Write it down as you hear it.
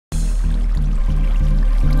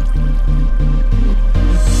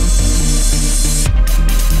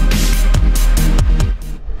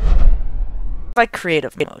like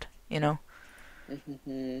creative mode, you know.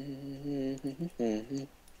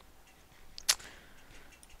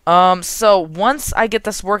 So once I get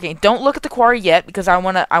this working, don't look at the quarry yet because I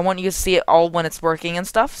want you to see it all when it's working and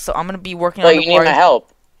stuff. So I'm gonna be working on But the you need my quarry.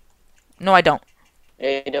 help. No, I don't.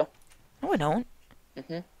 Yeah, you do. No, I don't.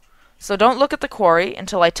 hmm So don't look at the quarry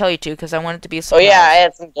until I tell you to, because I want it to be a Oh yeah, I surprise.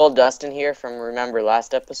 had some gold dust in here from remember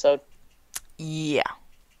last episode. Yeah.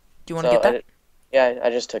 Do you want to So get that? yeah, I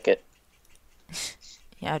just took it.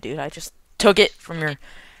 Yeah, dude. I just took it from your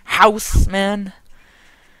house, man.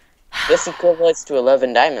 This equivalates to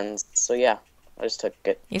 11 diamonds. So yeah, I just took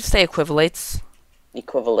it. You say equivalates.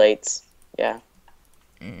 Equivalates. Yeah.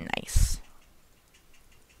 Nice.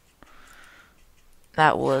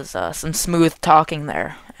 That was some smooth talking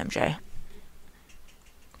there, MJ.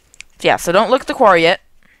 Yeah, so don't look at the quarry yet.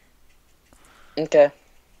 Okay.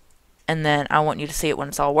 And then I want you to see it when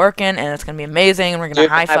it's all working, and it's going to be amazing, and we're going to Dude,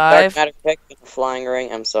 high I have dark five. matter pick and a flying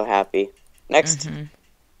ring. I'm so happy. Next, Mm-hmm.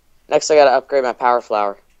 next I gotta upgrade my power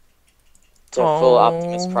flower to full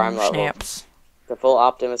Optimus Oh, Prime level. snaps. To full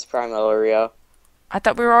Optimus Prime level, Rio. I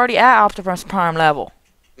thought we were already at Optimus Prime level.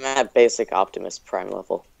 I'm at basic Optimus Prime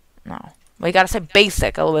level. No. Well, you gotta say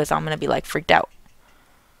basic, otherwise I'm gonna be, like, freaked out.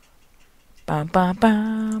 Bum bum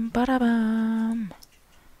bum ba da bum.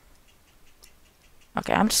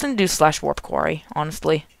 Okay, I'm just gonna do slash warp quarry,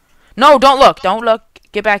 honestly. No, don't look! Don't look!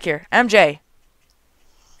 Get back here. MJ!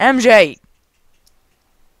 MJ!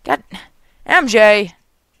 God... MJ!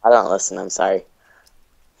 I don't listen, I'm sorry.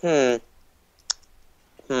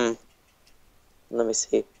 Let me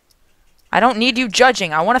see. I don't need you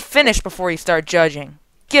judging. I want to finish before you start judging.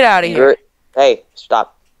 Get out of here. Hey,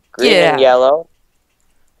 stop. Green Get and out. yellow.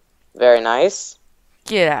 Very nice.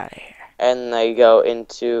 Get out of here. And they go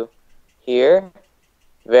into here.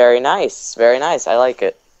 Very nice. Very nice. I like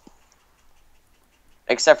it.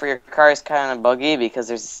 Except for your car is kind of buggy because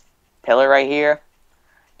there's a pillar right here.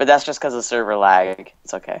 But that's just because of server lag.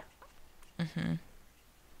 It's okay. Mm-hmm.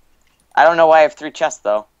 I don't know why I have 3 chests,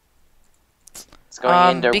 though. It's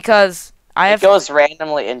going into... Because I have... It goes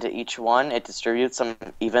randomly into each one. It distributes them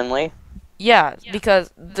evenly. Yeah,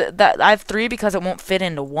 because I have 3 because it won't fit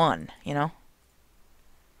into 1, you know?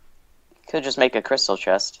 Could just make a crystal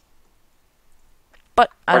chest.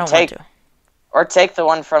 But I don't want to. Or take the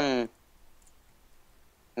one from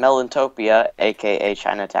Melantopia, aka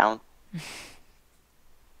Chinatown.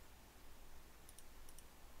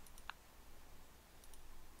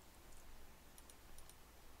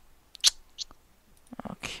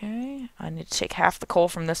 Okay, I need to take half the coal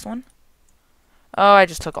from this one. Oh, I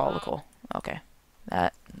just took all the coal. Okay,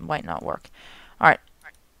 that might not work. Alright.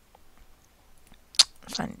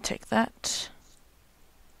 So I need to take that.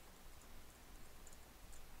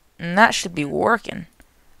 And that should be working.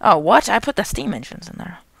 Oh, what? I put the steam engines in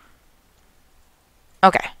there.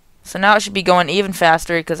 Okay, so now it should be going even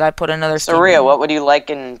faster because I put another steam So, Ria, engine. what would you like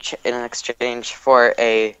in exchange for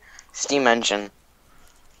a steam engine?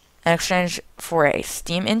 In exchange for a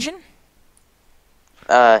steam engine?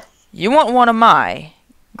 Uh, You want one of my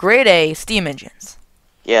grade A steam engines?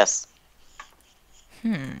 yes.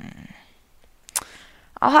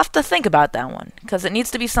 I'll have to think about that one, because it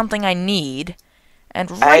needs to be something I need. And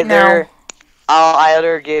right now... I'll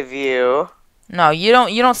either give you... No, you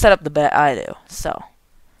don't set up the bet, I do, so...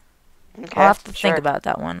 Okay, I'll have to sure. think about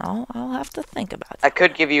that one. I'll have to think about I that.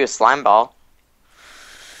 could give you a slime ball.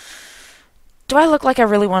 Do I look like I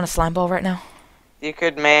really want a slime ball right now? You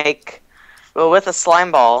could make... Well, with a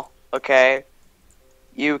slime ball, okay,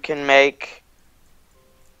 you can make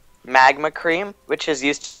magma cream, which is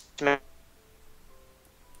used to make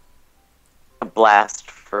a blast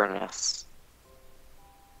furnace.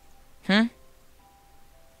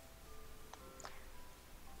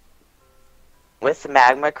 With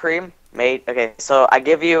magma cream made... Okay, so I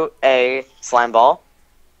give you a slime ball.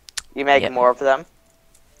 You make Yep. more of them.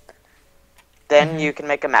 Then you can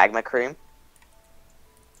make a magma cream.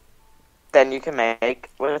 Then you can make,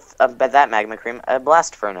 with that magma cream, a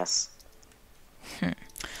blast furnace.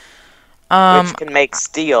 Which can make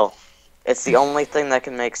steel. It's the only thing that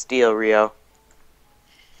can make steel, Rio.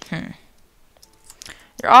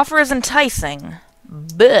 Your offer is enticing,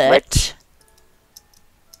 but...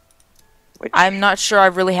 Which I'm not sure I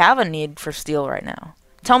really have a need for steel right now.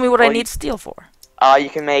 Tell me what I Well, need steel for. you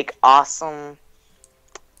can make awesome...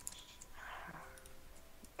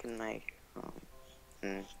 You can make...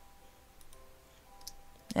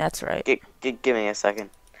 That's right. Give me a second.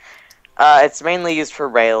 It's mainly used for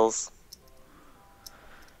rails.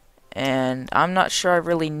 And I'm not sure I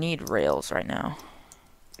really need rails right now.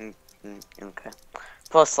 Okay.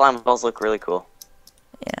 Plus, slime balls look really cool.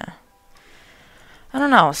 Yeah. I don't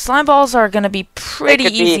know. Slime balls are gonna be pretty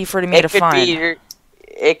easy for me to find.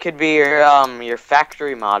 It could be your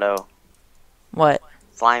factory motto. What?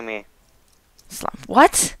 Slimy.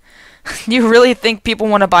 What? You really think people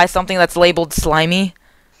want to buy something that's labeled slimy?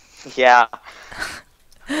 Yeah.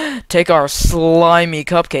 Take our slimy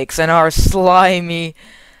cupcakes and our slimy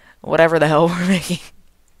whatever the hell we're making.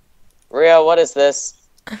 Rio, what is this?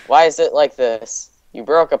 Why is it like this? You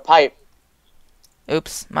broke a pipe.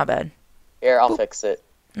 Oops, my bad. Here, I'll fix it.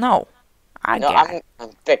 No. I'm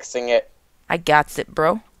fixing it. I got it,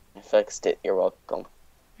 bro. I fixed it. You're welcome.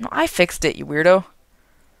 No, I fixed it, you weirdo.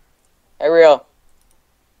 Hey, Rio.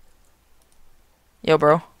 Yo,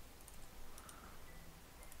 bro.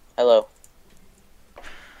 Hello.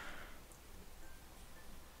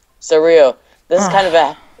 So, Rio, this is kind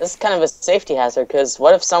of a safety hazard, because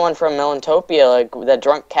what if someone from Melantopia, like that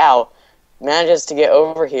drunk cow, manages to get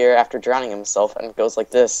over here after drowning himself and goes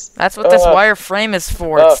like this? That's what this wire frame is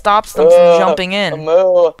for. It stops them from jumping in.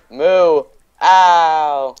 Moo, moo,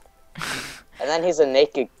 ow. And then he's a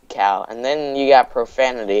naked cow, and then you got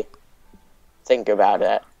profanity. Think about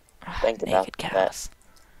it. Think about Naked cows.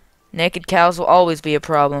 Naked cows will always be a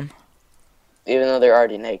problem. Even though they're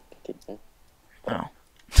already naked. Oh.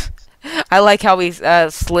 I like how we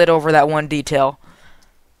slid over that one detail.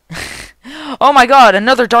 Oh my god,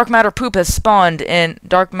 another dark matter poop has spawned in...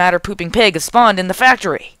 Dark matter pooping pig has spawned in the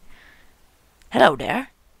factory. Hello there.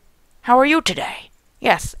 How are you today?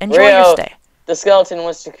 Yes, enjoy your stay. The skeleton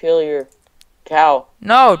wants to kill your cow.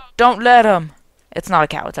 No, don't let him. It's not a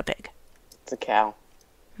cow, it's a pig. It's a cow.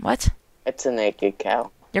 What? It's a naked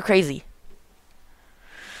cow. You're crazy.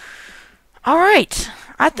 Alright,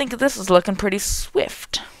 I think this is looking pretty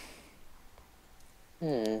swift.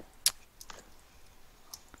 What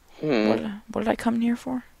did I come here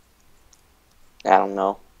for? I don't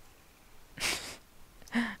know.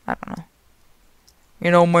 I don't know. You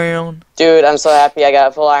know, man. Dude, I'm so happy I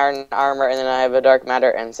got full iron armor, and then I have a dark matter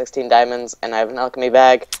and 16 diamonds, and I have an alchemy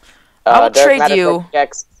bag. I will trade you.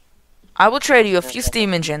 I will trade you a few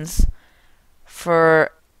steam engines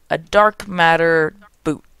for a dark matter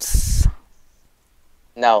boots.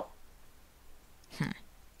 No.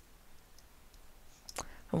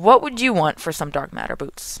 What would you want for some dark matter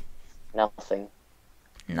boots? Nothing.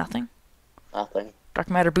 Nothing? Nothing. Dark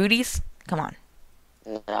matter booties? Come on.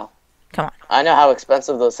 No. Come on. I know how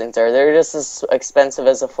expensive those things are. They're just as expensive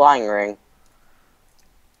as a flying ring.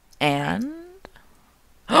 And...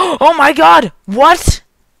 Oh my god! What?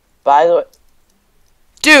 By the way...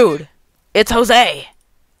 Dude! It's Jose!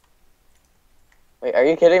 Wait, are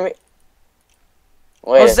you kidding me?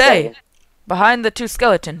 Wait Jose! Behind the two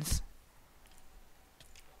skeletons.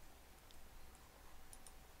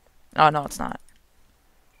 Oh, no, it's not.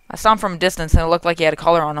 I saw him from a distance, and it looked like he had a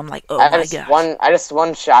collar on. I'm like, oh my gosh. I just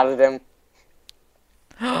one-shotted him.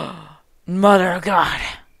 Mother of God.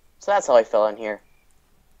 So that's how I fell in here.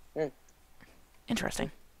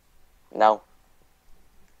 Interesting. No.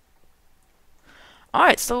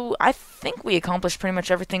 Alright, so I think we accomplished pretty much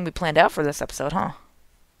everything we planned out for this episode, huh?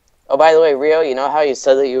 Oh, by the way, Rio, you know how you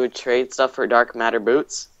said that you would trade stuff for dark matter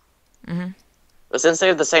boots? Mm-hmm. But since they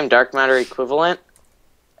have the same dark matter equivalent,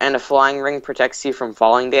 and a flying ring protects you from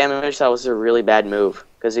falling damage, that was a really bad move.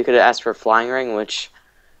 Because you could have asked for a flying ring, which...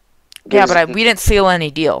 Yeah, but we didn't seal any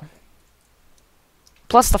deal.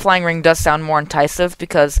 Plus, the flying ring does sound more enticing,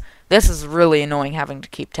 because this is really annoying having to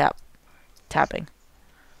keep tapping.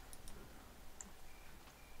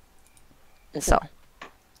 So.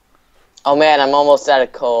 Oh man, I'm almost out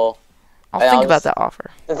of coal. I'll think about that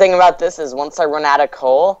offer. The thing about this is, once I run out of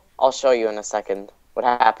coal, I'll show you in a second what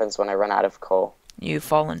happens when I run out of coal. You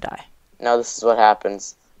fall and die. No, this is what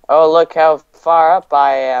happens. Oh, look how far up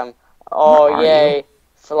I am. Oh, yay.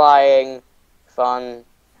 Flying. Fun.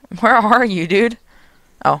 Where are you, dude?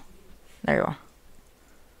 Oh, there you are.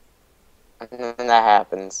 And then that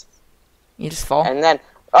happens. You just fall? And then,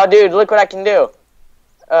 oh, dude, look what I can do.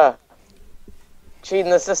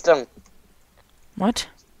 Cheating the system. What?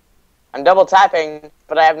 I'm double tapping,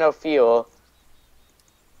 but I have no fuel.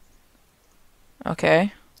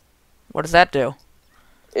 Okay. What does that do?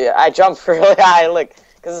 Yeah, I jumped really high, look,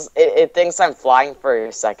 because it thinks I'm flying for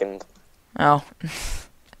a second. Oh.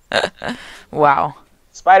 Wow.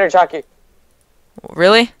 Spider jockey.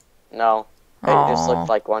 Really? No. It just looked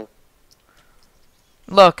like one.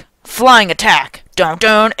 Look. Flying attack. Dun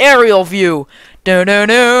dun. Aerial view. Dun dun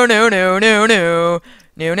no no no no no.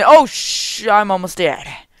 No no. Oh I'm almost dead.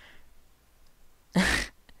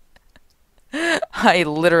 I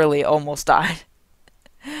literally almost died.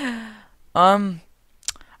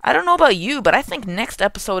 I don't know about you, but I think next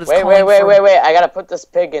episode is Wait, I gotta put this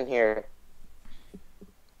pig in here.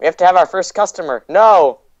 We have to have our first customer.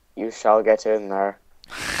 No! You shall get in there.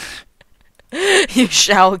 You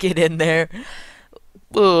shall get in there.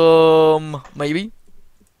 Maybe.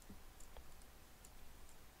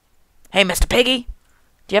 Hey, Mr. Piggy,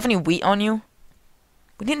 do you have any wheat on you?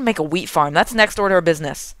 We need to make a wheat farm. That's next order of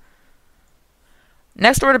business.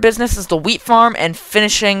 Next order of business is the wheat farm and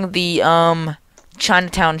finishing the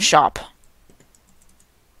Chinatown shop.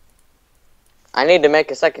 I need to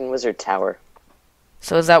make a second wizard tower.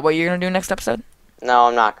 So is that what you're gonna do next episode? No,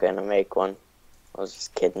 I'm not gonna make one. I was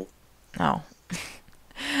just kidding. No.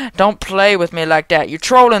 Don't play with me like that. You're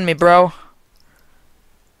trolling me, bro.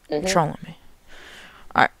 You're trolling me.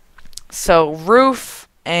 Alright. So, roof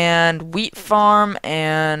and wheat farm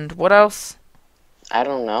and what else? I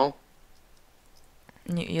don't know.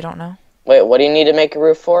 You don't know? Wait, what do you need to make a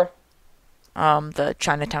roof for? The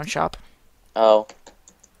Chinatown shop. Oh.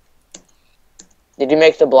 Did you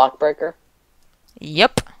make the block breaker?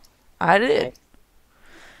 Yep. I did. Okay.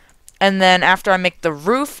 And then after I make the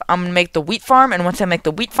roof, I'm going to make the wheat farm. And once I make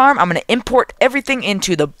the wheat farm, I'm going to import everything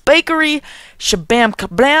into the bakery. Shabam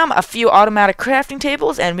kablam, a few automatic crafting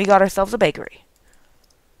tables, and we got ourselves a bakery.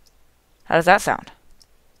 How does that sound?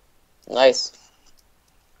 Nice.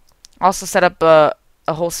 Also set up a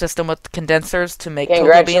whole system with condensers to make cocoa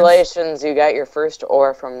beans. Congratulations, you got your first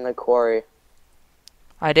ore from the quarry.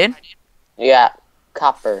 I did? You got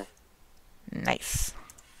copper. Nice.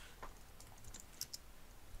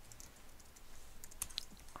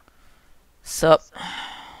 Sup?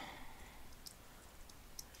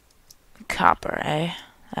 Copper, eh?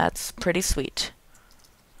 That's pretty sweet.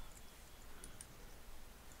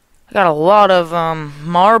 I got a lot of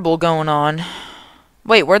marble going on.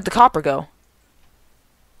 Wait, where'd the copper go?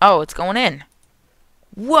 Oh, it's going in.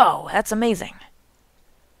 Whoa, that's amazing.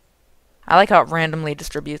 I like how it randomly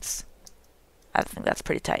distributes. I think that's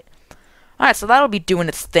pretty tight. Alright, so that'll be doing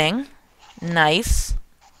its thing. Nice.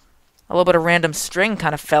 A little bit of random string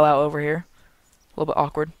kind of fell out over here. A little bit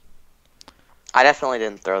awkward. I definitely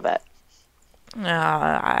didn't throw that.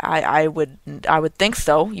 I would think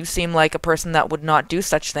so. You seem like a person that would not do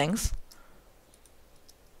such things.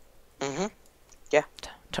 Mm-hmm. Yeah.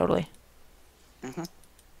 Totally. Mm-hmm.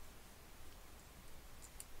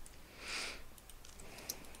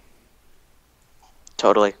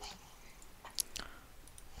 Totally.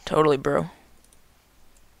 Totally, bro.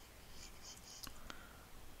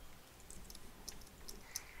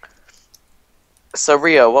 So,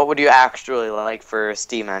 Rio, what would you actually like for a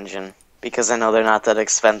steam engine? Because I know they're not that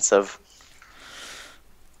expensive.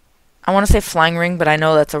 I want to say flying ring, but I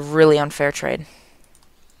know that's a really unfair trade.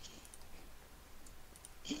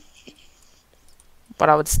 But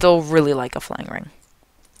I would still really like a flying ring.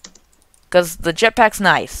 Because the jetpack's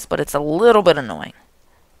nice, but it's a little bit annoying.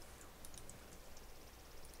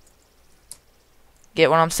 Get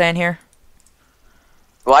what I'm saying here?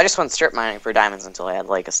 Well, I just went strip mining for diamonds until I had,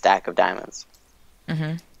 like, a stack of diamonds. Mm-hmm.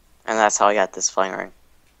 And that's how I got this flying ring.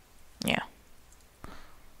 Yeah.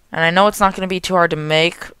 And I know it's not going to be too hard to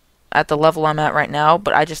make at the level I'm at right now,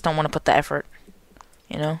 but I just don't want to put the effort.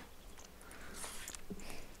 You know?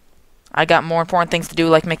 I got more important things to do,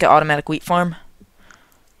 like make an automatic wheat farm.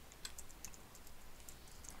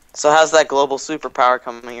 So how's that global superpower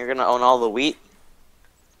coming? You're gonna own all the wheat?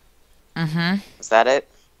 Mm-hmm. Is that it?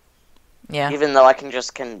 Yeah. Even though I can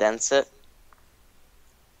just condense it?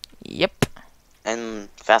 Yep. And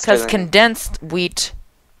faster Because than... condensed wheat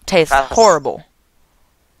tastes Fast. horrible.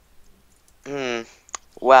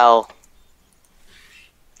 Well...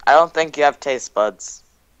 I don't think you have taste buds.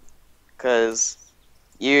 Because...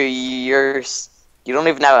 You don't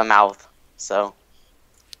even have a mouth, so...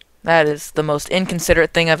 That is the most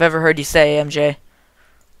inconsiderate thing I've ever heard you say, MJ.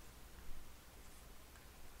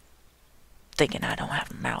 Thinking I don't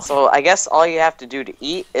have a mouth. So I guess all you have to do to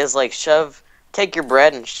eat is like take your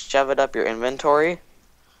bread and shove it up your inventory.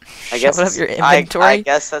 I guess shove it up your inventory? I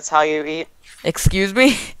guess that's how you eat. Excuse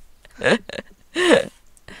me?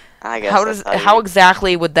 I guess how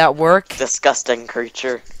exactly would that work? Disgusting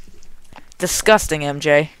creature. Disgusting,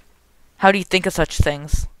 MJ. How do you think of such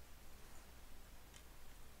things?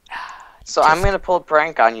 So I'm gonna pull a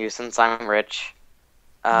prank on you since I'm rich.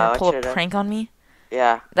 You're gonna pull a prank on me?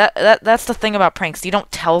 Yeah. That's the thing about pranks. You don't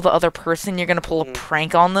tell the other person you're gonna pull a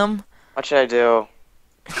prank on them. What should I do?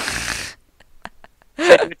 Should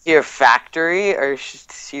I go to your factory or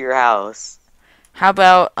to your house? How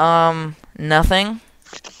about nothing?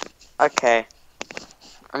 Okay.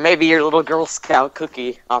 Or maybe your little Girl Scout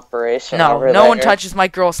cookie operation. No one touches my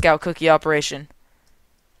Girl Scout cookie operation.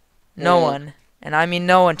 No one. And I mean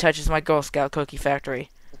no one touches my Girl Scout cookie factory.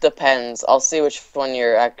 Depends. I'll see which one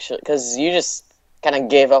you're actually... Because you just kind of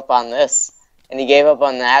gave up on this. and you gave up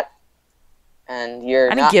on that, and you're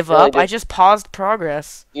I didn't not give really up. I just paused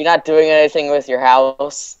progress. you're not doing anything with your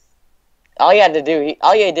house. All you had to do,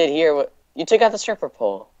 all you did here, you took out the stripper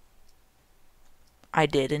pole. I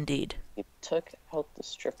did indeed. You took out the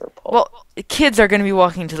stripper pole. Well, kids are going to be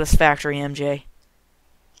walking to this factory, MJ.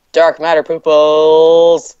 Dark matter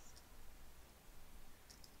pooples.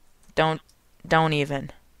 Don't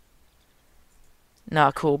even.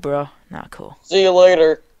 Not cool, bro. Not cool. See you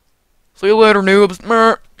later. See you later, noobs.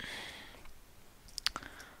 Mer.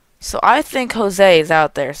 So I think Jose is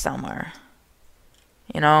out there somewhere.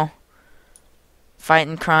 You know,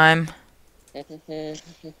 fighting crime,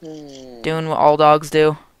 doing what all dogs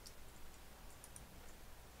do.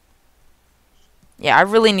 Yeah, I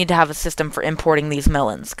really need to have a system for importing these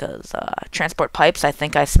melons, because transport pipes, I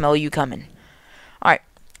think I smell you coming. Alright,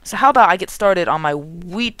 so how about I get started on my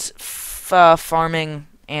wheat farming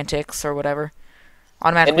antics, or whatever.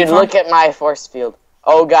 Automatic And dude, look at my force field.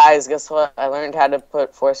 Oh, guys, guess what? I learned how to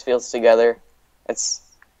put force fields together. It's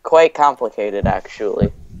quite complicated,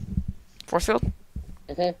 actually. Force field?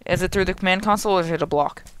 Is it through the command console, or is it a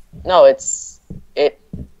block? No, Is it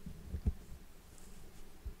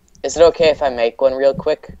okay if I make one real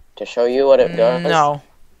quick to show you what it does? No.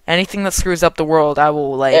 Anything that screws up the world, I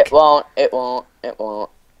will, like... It won't.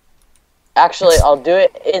 Actually, I'll do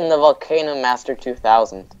it in the Volcano Master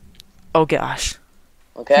 2000. Oh, gosh.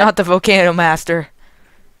 Okay? Not the Volcano Master.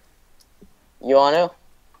 You want to?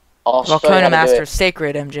 I'll show you Volcano how to do Master it. is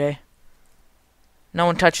sacred, MJ. No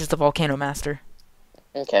one touches the Volcano Master.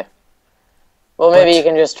 Okay. Well, maybe But you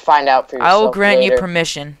can just find out for yourself I will grant later. you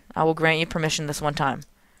permission. I will grant you permission this one time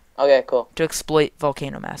Okay, cool. to exploit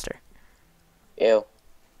Volcano Master. Ew.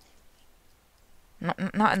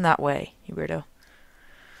 Not in that way, you weirdo.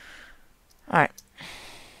 Alright.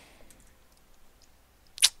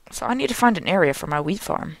 So I need to find an area for my wheat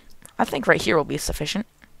farm. I think right here will be sufficient.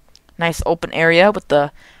 Nice open area with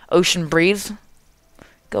the ocean breeze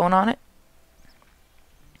going on it.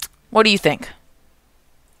 What do you think?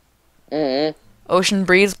 Ocean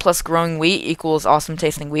breeze plus growing wheat equals awesome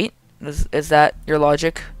tasting wheat? Is that your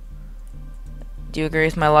logic? Do you agree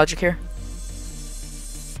with my logic here?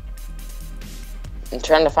 I'm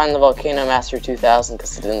trying to find the Volcano Master 2000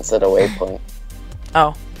 because it didn't set a waypoint.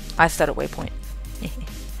 Oh, I set a waypoint.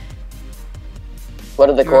 What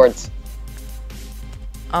are the chords?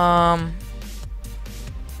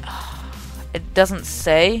 It doesn't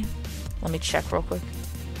say. Let me check real quick.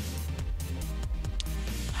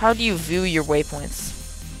 How do you view your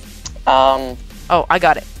waypoints? Oh, I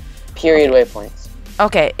got it. Period waypoints.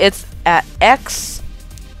 Okay, it's at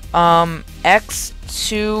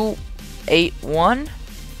X281.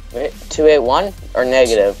 Wait, 281 or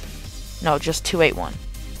negative? No, just 281.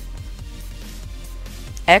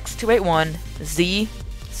 X281 Z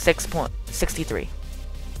 6.63.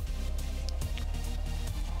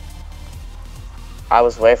 I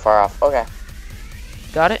was way far off. Okay.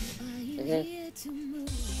 Got it?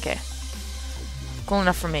 Okay. Cool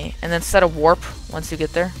enough for me. And then set a warp once you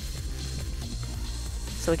get there.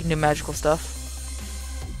 So we can do magical stuff.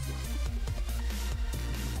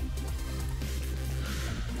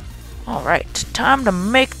 Alright, time to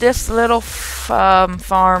make this little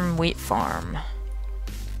farm, wheat farm.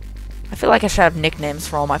 I feel like I should have nicknames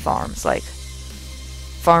for all my farms, like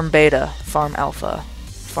Farm Beta, Farm Alpha,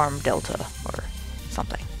 Farm Delta, or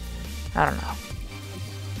something. I don't know.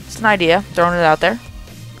 It's an idea, throwing it out there.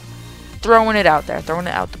 Throwing it out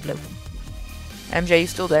the blue. MJ, you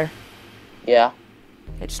still there? Yeah.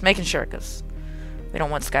 Okay, just making sure, because we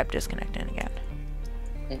don't want Skype disconnecting again.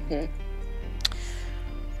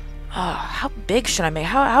 How big should I make?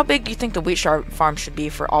 How big do you think the wheat farm should be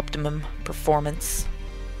for optimum performance?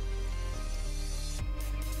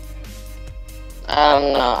 I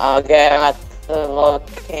don't know. Okay, I'm at the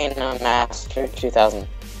Volcano Master 2000.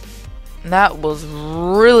 That was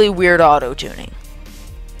really weird auto-tuning.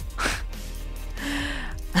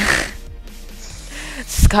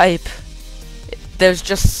 Skype. There's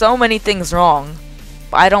just so many things wrong.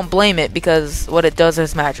 But I don't blame it because what it does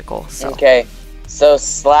is magical. So. Okay, so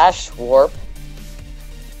slash warp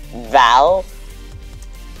Val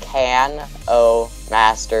Can O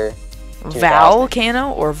Master 2000.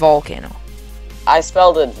 Volcano or Volcano? I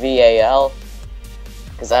spelled it VAL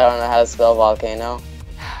because I don't know how to spell volcano.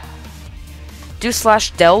 Do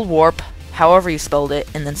slash del warp, however you spelled it,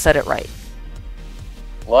 and then set it right.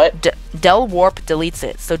 What? Del warp deletes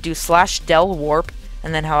it, so do slash del warp,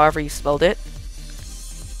 and then however you spelled it.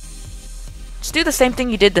 Just do the same thing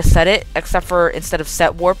you did to set it, except for instead of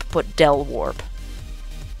set warp, put del warp.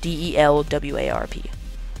 DELWARP.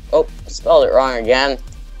 Oh, spelled it wrong again.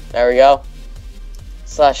 There we go.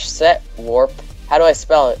 /set warp. How do I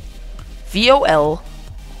spell it? VOL.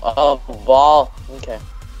 Oh, ball. Okay.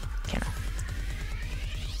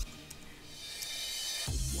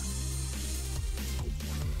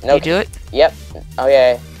 No. You do it? Yep.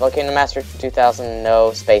 Okay. Volcano Master 2000.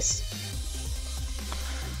 No space.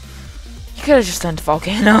 You could have just done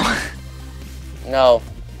Volcano. No.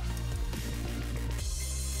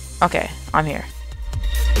 Okay, I'm here.